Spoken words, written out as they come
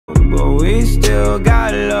but we still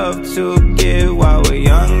got love to give while we're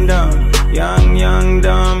young, dumb, young,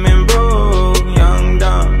 dumb and broke. Young,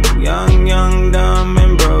 dumb, young, dumb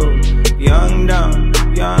and broke. Young, dumb,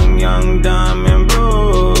 young, dumb and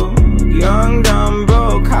broke. Young, dumb,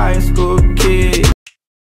 broke high school kid.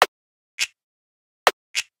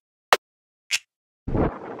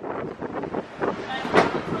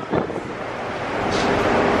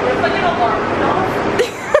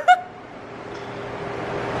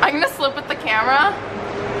 I'm gonna slip with the camera.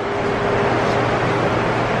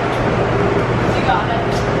 You got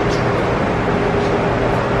it.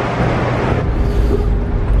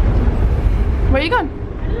 Where are you going?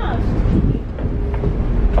 I don't know.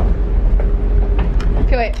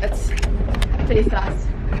 Okay, wait, let's taste us.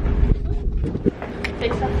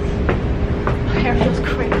 Taste us. My hair feels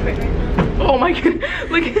great right now. Oh my god,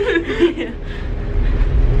 look at it.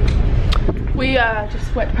 We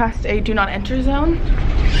just went past a do not enter zone.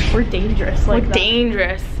 We're dangerous. We're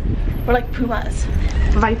dangerous. We're like pumas,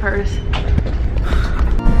 vipers.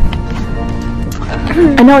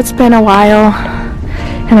 I know it's been a while,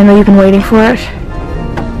 and I know you've been waiting for it.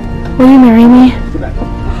 Will you marry me?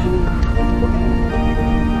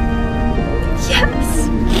 Yes!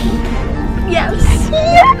 Yes!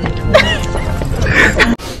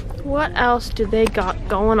 Yes! What else do they got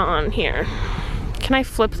going on here? Can I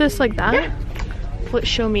flip this like that? Yeah. Will it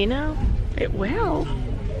show me now? It will.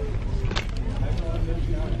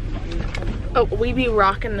 Oh, we be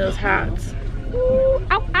rocking those hats. Ooh,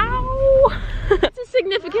 ow, ow! It's a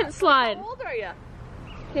significant slide. How old are you?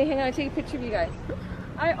 Okay, hang on, I take a picture of you guys.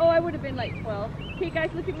 I would have been like 12. Okay,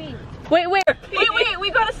 guys, look at me. Wait, we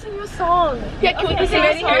gotta sing you a song. Yeah, can we sing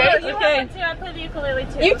a song? Okay. I play the ukulele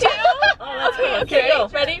too. You do? Oh, okay, go.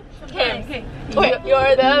 Ready? Okay. Wait,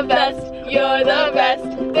 you're the best. You're the best.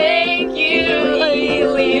 Thank you,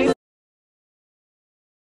 Lily.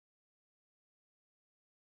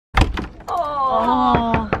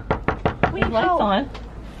 Oh. We need Lights help. on.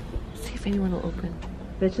 Let's see if anyone will open.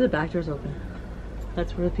 Bet you the back door's open.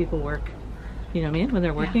 That's where the people work. You know what I mean? When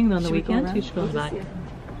they're working on the weekends, you should go in the back.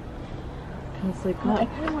 It's like,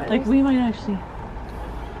 like we might actually.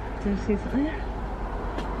 Did I see something there?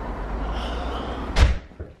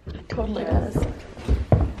 It totally does.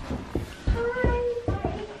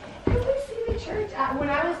 When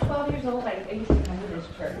I was 12 years old, I used to come to this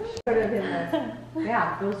church. Sort of in the,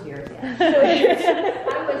 yeah, those years, yeah.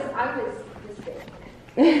 I was this big.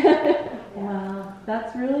 Wow,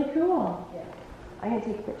 that's really cool. Yeah. I'm going to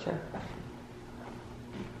take a picture.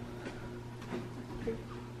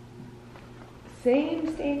 Same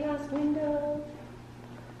stained glass window.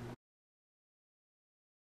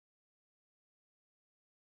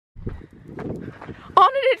 On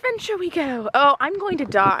an adventure we go. Oh, I'm going to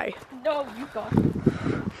die. No, you go.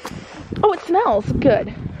 Oh, it smells good.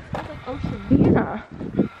 It's like ocean. Yeah.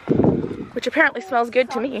 Which apparently smells good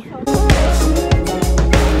to me.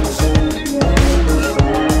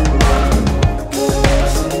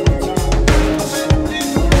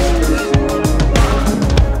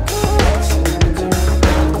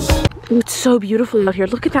 Ooh, it's so beautiful out here.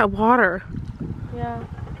 Look at that water. Yeah,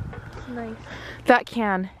 it's nice. That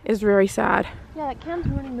can is very sad. Yeah, that can's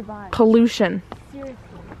ruining the vibe. Pollution. Seriously.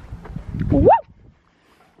 Woo!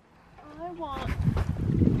 I want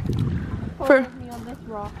For me on this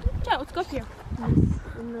rock. Yeah, let's go up here.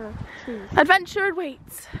 In the trees. adventure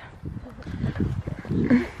waits.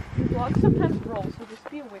 The vlogs sometimes roll, so just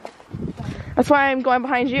be aware. That's why I'm going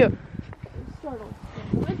behind you. Startled.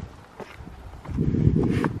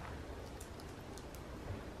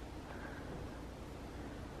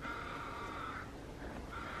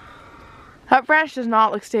 That branch does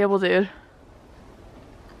not look stable, dude.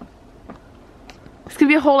 It's gonna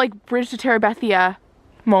be a whole like bridge to Terabithia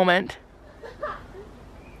moment.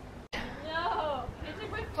 No, it's a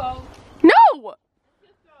quick phone. No!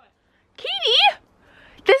 Katie!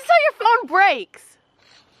 This is how your phone breaks.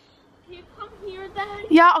 Can you come here then?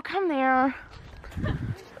 Yeah, I'll come there.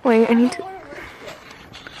 Wait, I need to...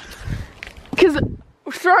 Because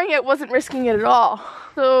throwing it wasn't risking it at all.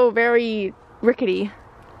 So very rickety.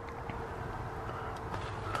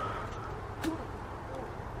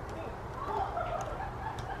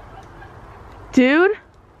 Dude,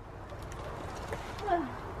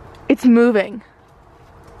 it's moving.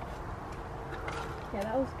 Yeah,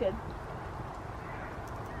 that was good.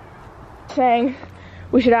 Saying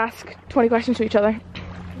we should ask 20 questions to each other.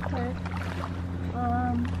 Okay.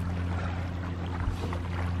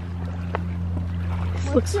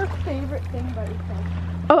 What's your favorite thing about yourself?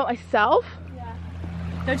 Oh, myself? Yeah.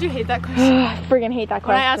 Don't you hate that question? I friggin' hate that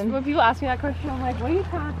question. When people ask me that question, I'm like, what are you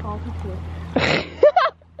trying to accomplish here?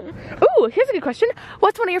 Ooh, Ooh, here's a good question.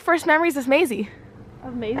 What's one of your first memories of Maisie?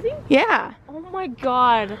 Of Maisie? Yeah. Oh my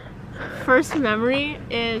god. First memory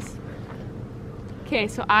is... Okay,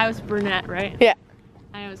 so I was brunette, right? Yeah.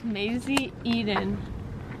 And it was Maisie, Eden,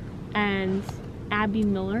 and Abby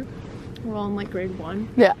Miller. We're all in like grade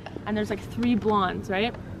 1. Yeah. And there's like 3 blondes,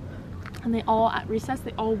 right? And they all, at recess,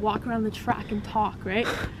 they all walk around the track and talk, right?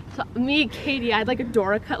 So me and Katie, I had like a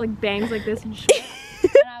Dora cut, like bangs like this and short.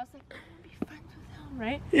 And I was like, I want to be friends with him,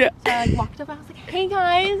 right? Yeah. So I like walked up, I was like, hey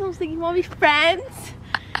guys, I was like, you want to be friends?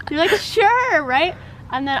 They're like, sure, right?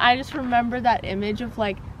 And then I just remember that image of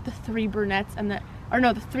like the 3 brunettes and the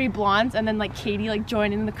 3 blondes, and then like Katie like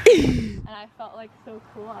joining the crew. And I felt like so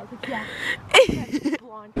cool. I was like, yeah, I'm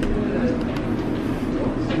blonde.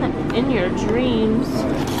 In your dreams.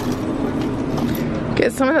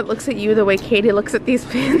 Get someone that looks at you the way Katie looks at these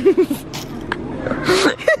pins.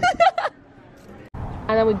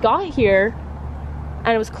 And then we got here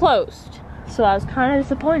and it was closed. So I was kind of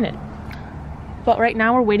disappointed. But right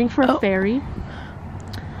now we're waiting for a ferry.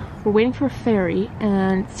 We're waiting for a ferry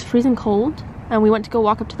and it's freezing cold. And we went to go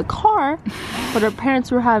walk up to the car, but our parents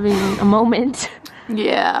were having a moment.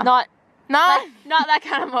 Yeah. Not that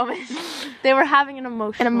kind of moment. They were having an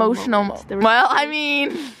emotional moment. Well, I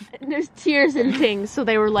mean, there's tears and things, so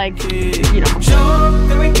they were like, you know. Show up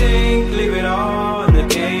everything, leave it all in the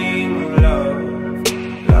game of love,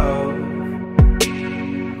 love.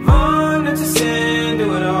 Born to sin.